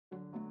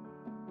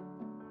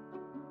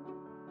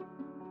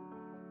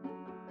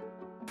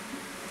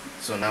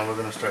So now we're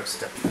going to start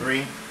step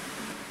 3.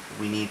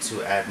 We need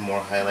to add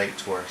more highlight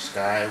to our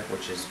sky,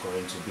 which is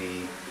going to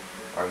be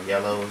our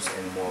yellows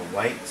and more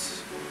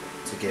whites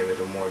to give it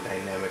a more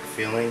dynamic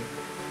feeling,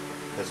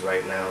 because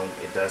right now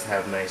it does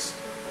have nice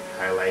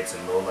highlights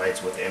and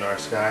lowlights within our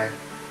sky,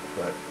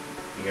 but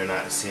you're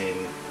not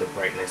seeing the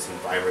brightness and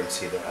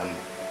vibrancy that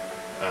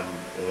I'm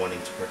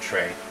wanting to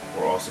portray.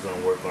 We're also going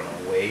to work on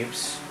our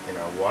waves in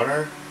our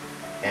water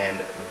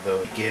and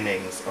the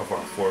beginnings of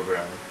our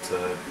foreground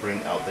to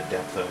bring out the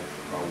depth of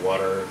our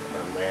water,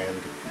 our land,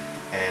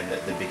 and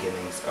the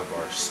beginnings of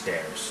our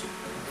stairs.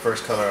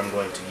 First color I'm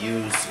going to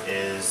use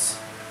is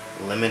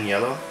lemon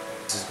yellow.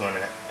 This is going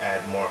to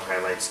add more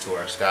highlights to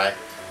our sky.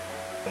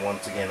 And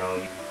once again, I'll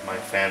use my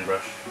fan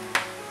brush.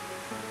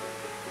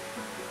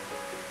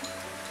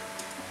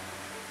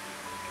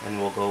 And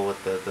we'll go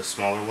with the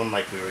smaller one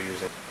like we were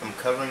using. I'm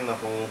covering the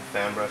whole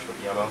fan brush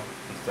with yellow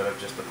instead of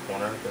just the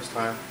corner this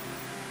time,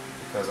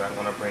 because I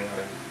want to bring out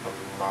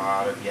a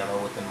lot of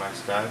yellow within my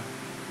sky.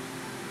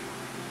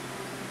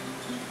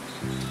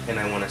 And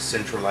I want to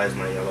centralize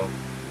my yellow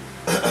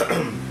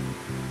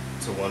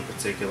to one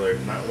particular,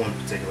 not one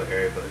particular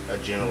area, but a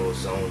general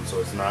zone, so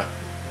it's not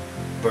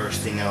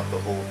bursting out the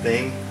whole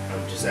thing.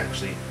 I'm just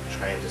actually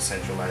trying to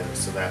centralize it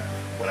so that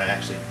when I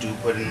actually do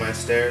put in my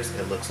stairs,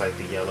 it looks like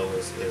the yellow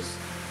is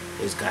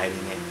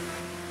guiding it.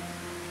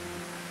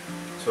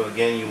 So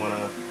again, you want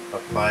to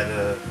apply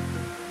the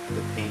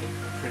paint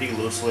pretty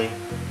loosely.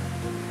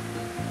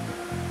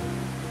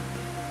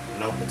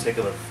 No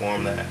particular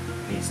form that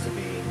needs to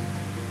be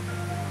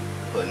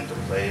put into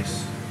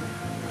place,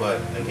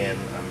 but again,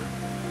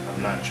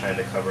 I'm not trying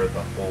to cover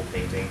the whole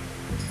painting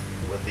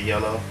with the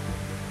yellow.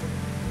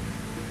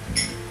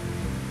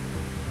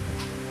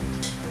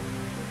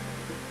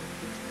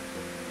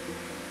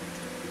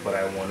 But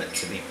I want it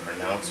to be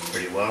pronounced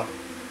pretty well.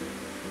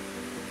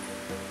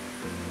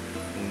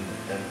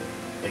 And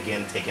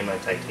again, taking my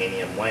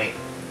titanium white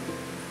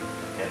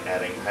and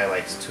adding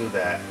highlights to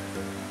that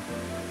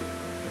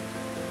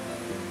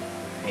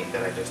paint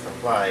that I just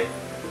applied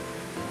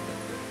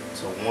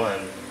to,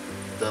 one,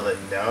 dull it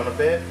down a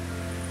bit,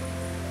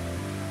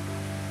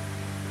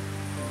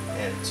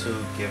 and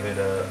two, give it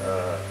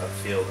a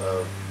feel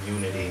of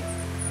unity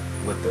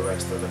with the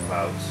rest of the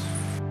clouds.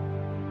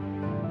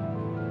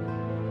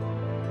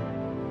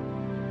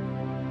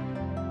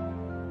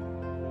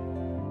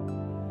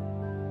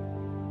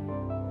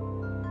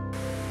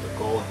 The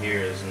goal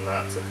here is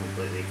not to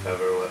completely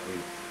cover what we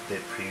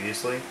did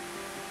previously,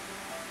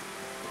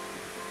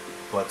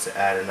 but to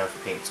add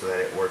enough paint so that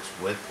it works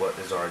with what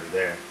is already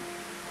there.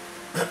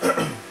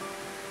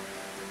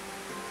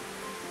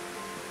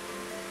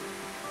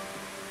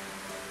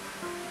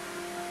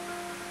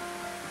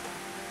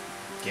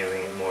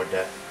 Giving it more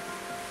depth.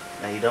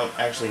 Now you don't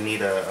actually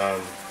need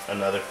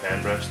another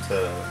fan brush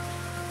to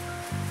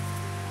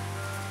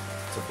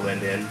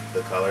blend in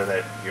the color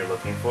that you're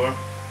looking for.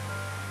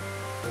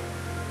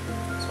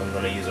 So I'm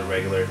going to use a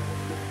regular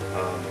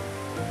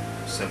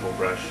simple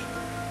brush.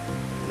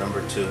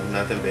 Number 2,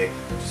 nothing big,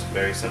 just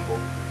very simple.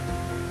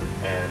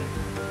 And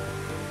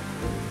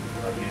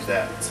I'll use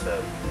that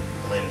to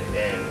blend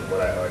in what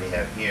I already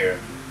have here,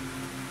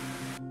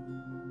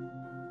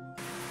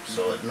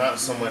 so it not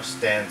so much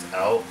stands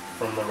out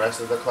from the rest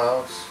of the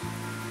clouds,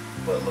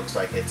 but looks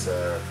like it's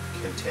a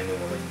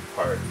continually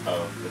part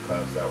of the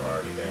clouds that were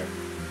already there.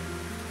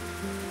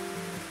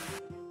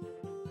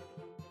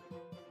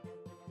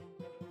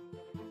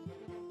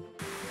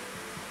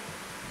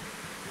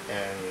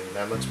 And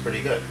that looks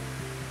pretty good.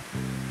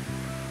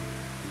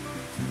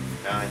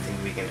 Now I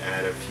think we can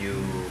add a few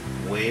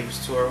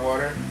waves to our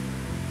water.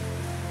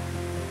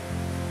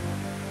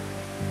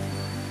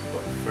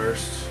 But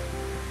first,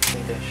 I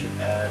think I should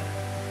add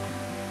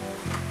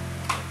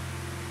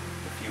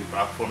a few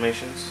rock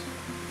formations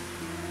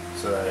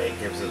so that it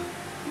gives it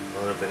a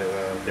little bit of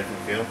a different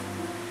feel.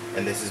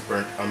 And this is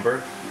burnt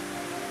umber,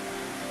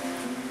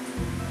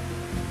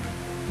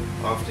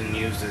 often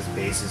used as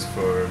bases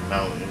for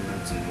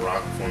mountains and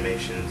rock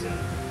formations and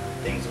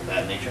things of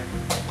that nature.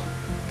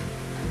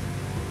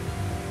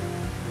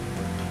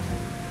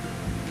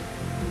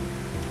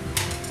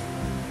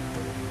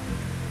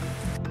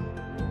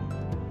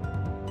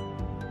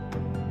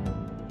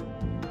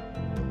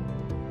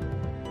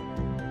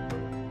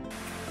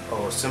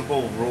 Oh, a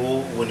simple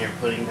rule when you're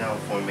putting down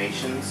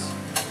formations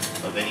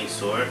of any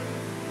sort,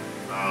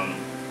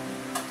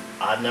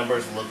 odd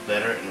numbers look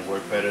better and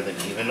work better than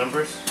even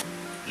numbers.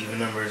 Even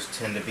numbers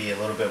tend to be a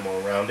little bit more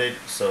rounded,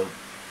 so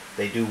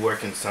they do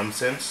work in some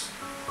sense,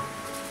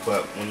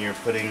 but when you're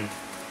putting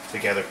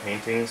together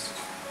paintings,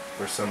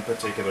 for some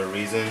particular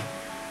reason,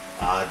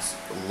 odds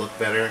look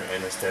better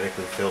and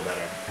aesthetically feel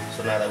better.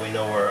 So now that we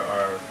know where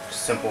our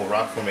simple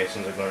rock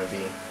formations are going to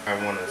be, I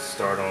want to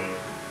start on the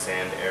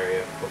sand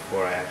area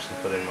before I actually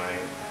put in my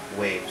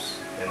waves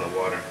in the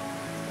water.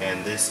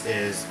 And this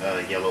is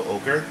yellow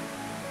ochre.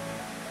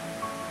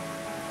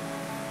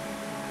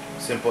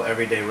 Simple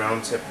everyday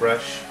round tip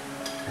brush,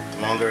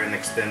 longer and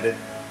extended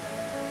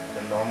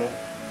than normal.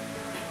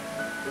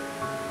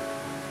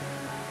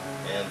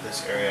 And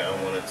this area I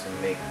wanted to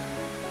make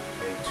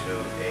into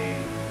a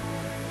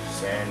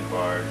sand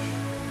barge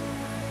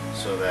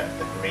so that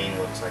the green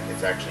looks like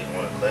it's actually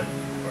on a cliff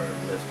or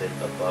lifted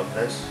above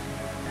this.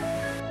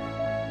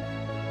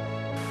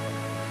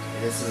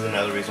 And this is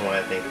another reason why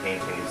I think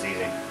painting is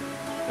easy,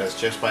 because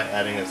just by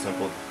adding a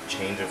simple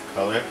change of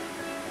color,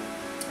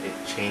 it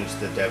changed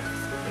the depth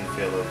and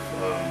feel of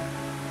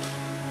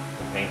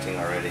the painting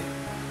already.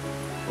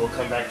 We'll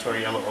come back to our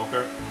yellow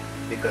ochre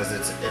because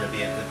it'll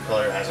be a good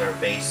color as our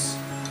base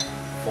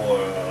for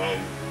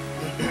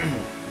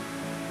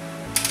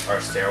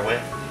our stairway.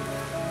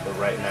 But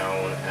right now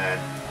I want to add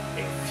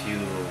a few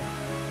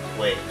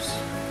waves.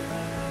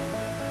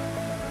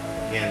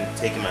 Again,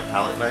 taking my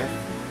palette knife.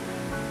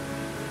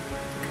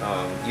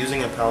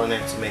 Using a palette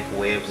knife to make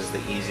waves is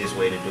the easiest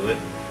way to do it.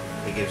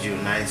 It gives you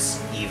a nice,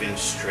 even,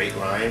 straight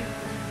line,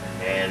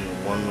 and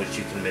one which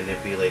you can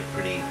manipulate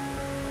pretty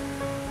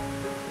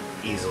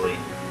easily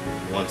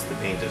once the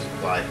paint is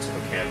applied to the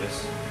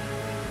canvas.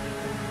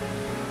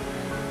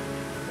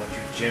 What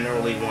you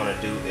generally want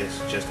to do is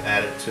just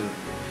add it to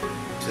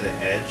the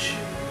edge.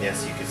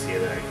 Yes, you can see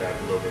that I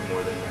grabbed a little bit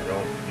more than I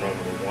don't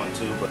normally want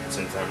to, but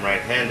since I'm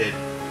right-handed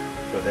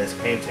for this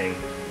painting,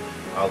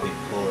 I'll be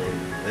pulling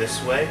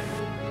this way.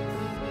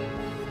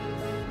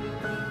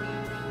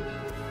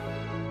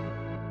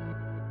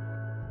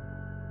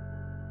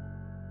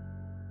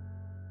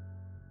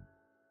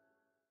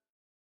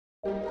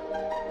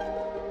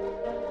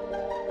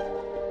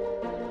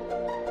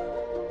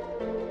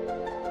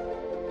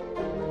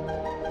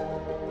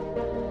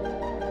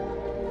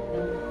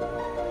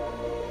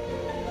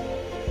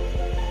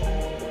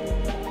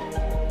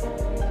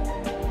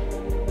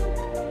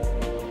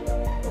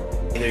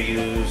 Either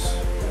use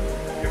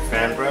your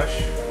fan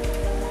brush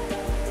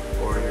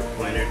or your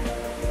pointed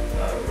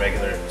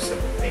regular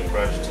simple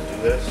paintbrush to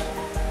do this.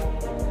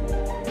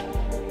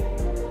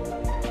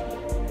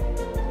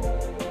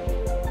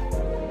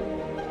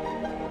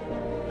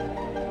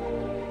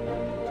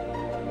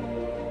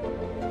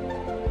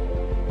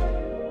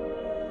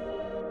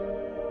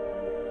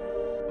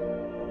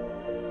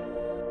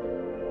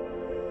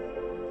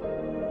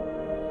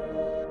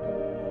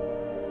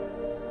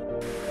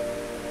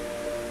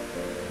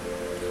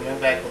 Coming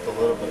back with a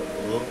little bit of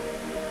blue,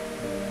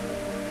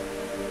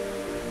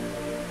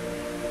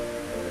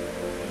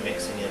 and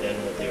mixing it in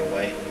with your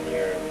white and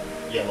your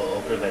yellow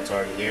ochre that's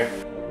already here.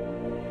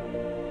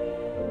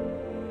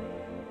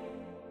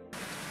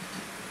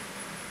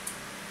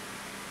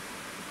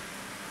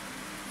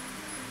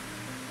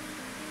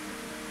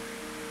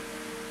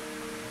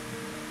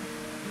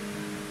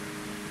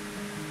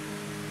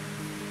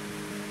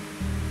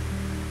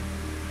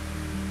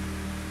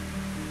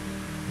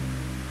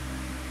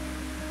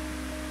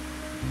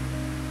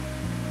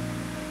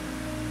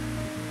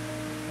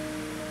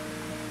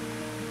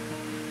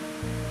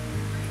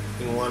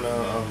 You want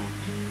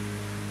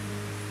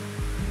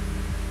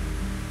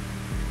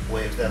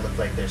waves that look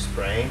like they're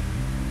spraying.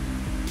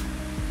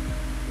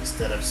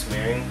 Instead of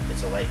smearing,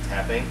 it's a light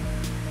tapping.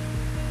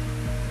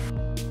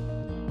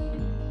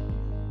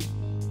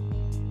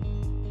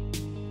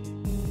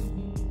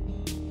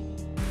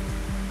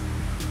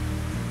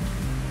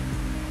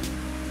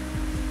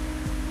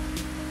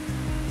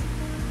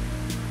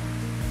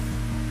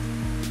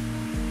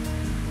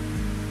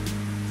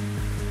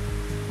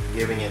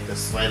 Giving it the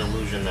slight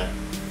illusion that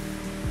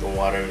the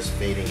water is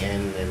fading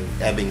in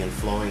and ebbing and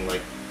flowing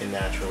like it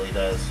naturally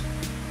does.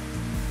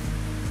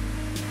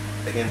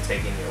 Again,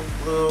 taking your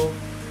blue,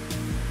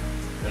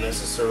 and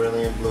this is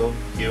cerulean blue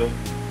hue.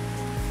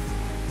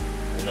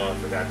 I know I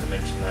forgot to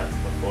mention that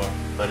before,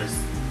 but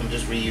I'm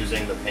just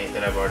reusing the paint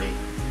that I've already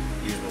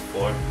used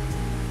before,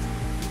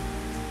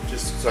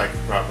 just so I can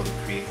properly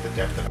create the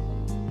depth of it.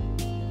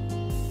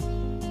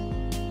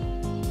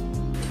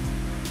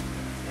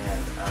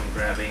 And I'm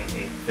grabbing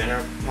a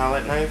thinner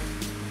palette knife,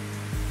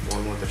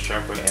 one with a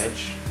sharper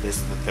edge. This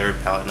is the third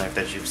palette knife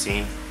that you've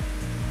seen.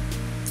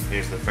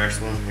 Here's the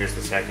first one, here's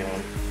the second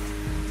one,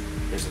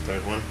 here's the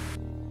third one.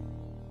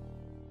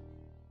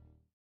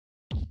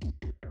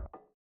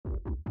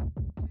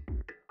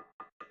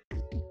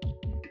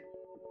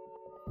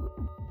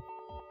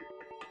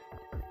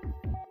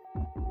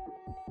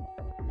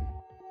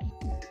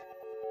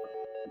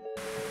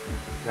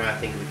 Now I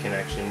think we can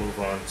actually move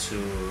on to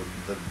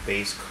the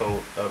base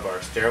coat of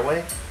our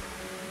stairway.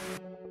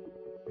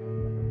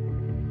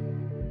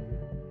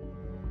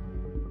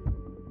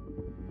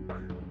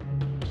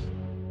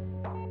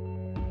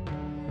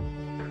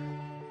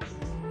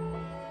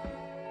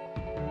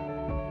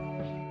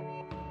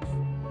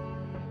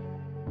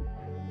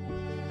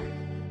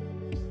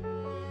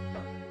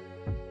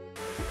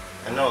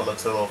 I know it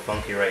looks a little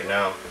funky right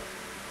now,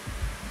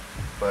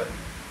 but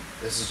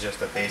this is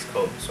just a base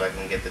coat so I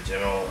can get the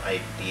general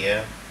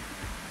idea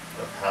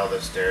of how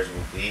the stairs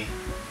will be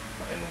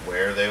and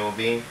where they will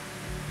be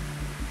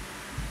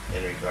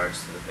in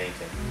regards to the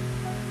painting.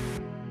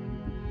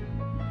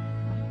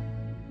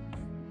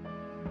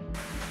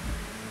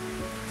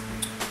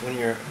 When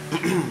you're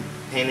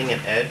painting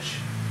an edge,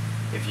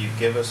 if you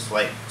give a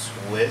slight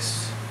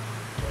twist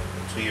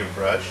to your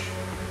brush,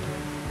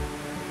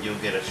 you'll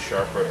get a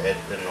sharper edge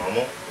than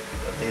normal.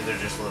 But these are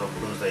just little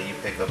clues that you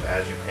pick up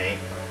as you paint.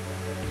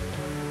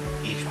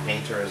 Each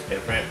painter is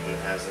different and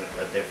has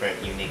a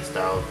different unique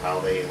style of how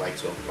they like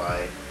to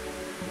apply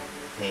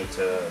paint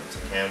to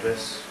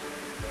canvas.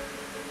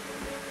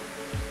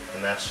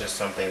 And that's just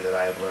something that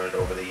I've learned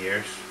over the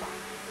years.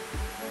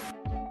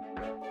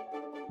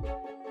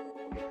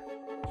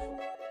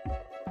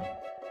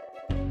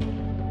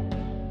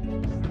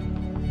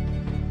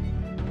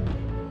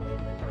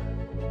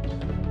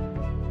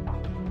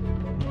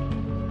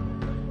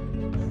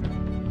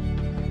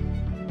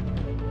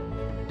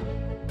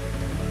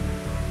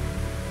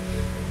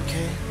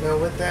 Now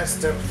with that,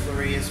 step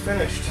 3 is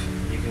finished.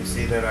 You can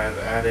see that I've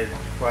added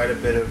quite a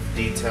bit of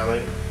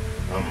detailing,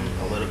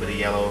 a little bit of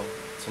yellow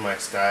to my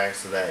sky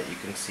so that you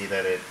can see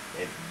that it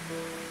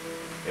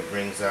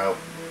brings out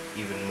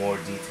even more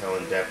detail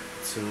and depth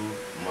to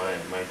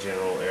my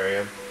general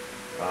area.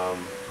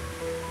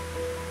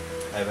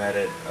 I've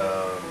added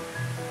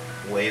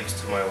waves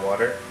to my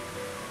water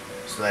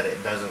so that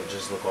it doesn't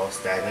just look all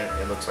stagnant,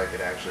 it looks like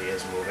it actually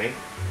is moving.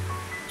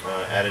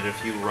 Added a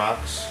few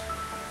rocks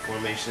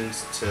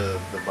formations to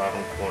the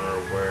bottom corner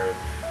where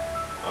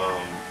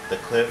the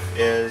cliff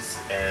is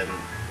and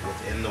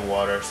within the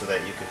water so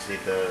that you can see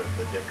the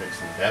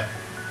difference in depth.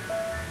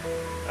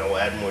 I will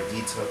add more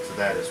detail to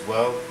that as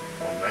well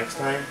next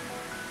time.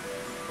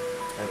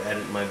 I've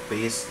added my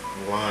base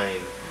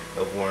line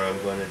of where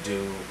I'm going to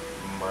do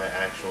my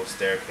actual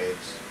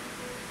staircase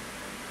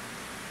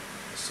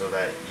so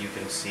that you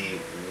can see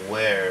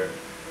where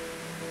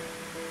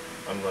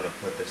I'm going to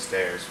put the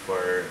stairs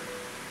for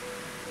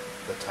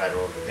the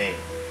title of the paint.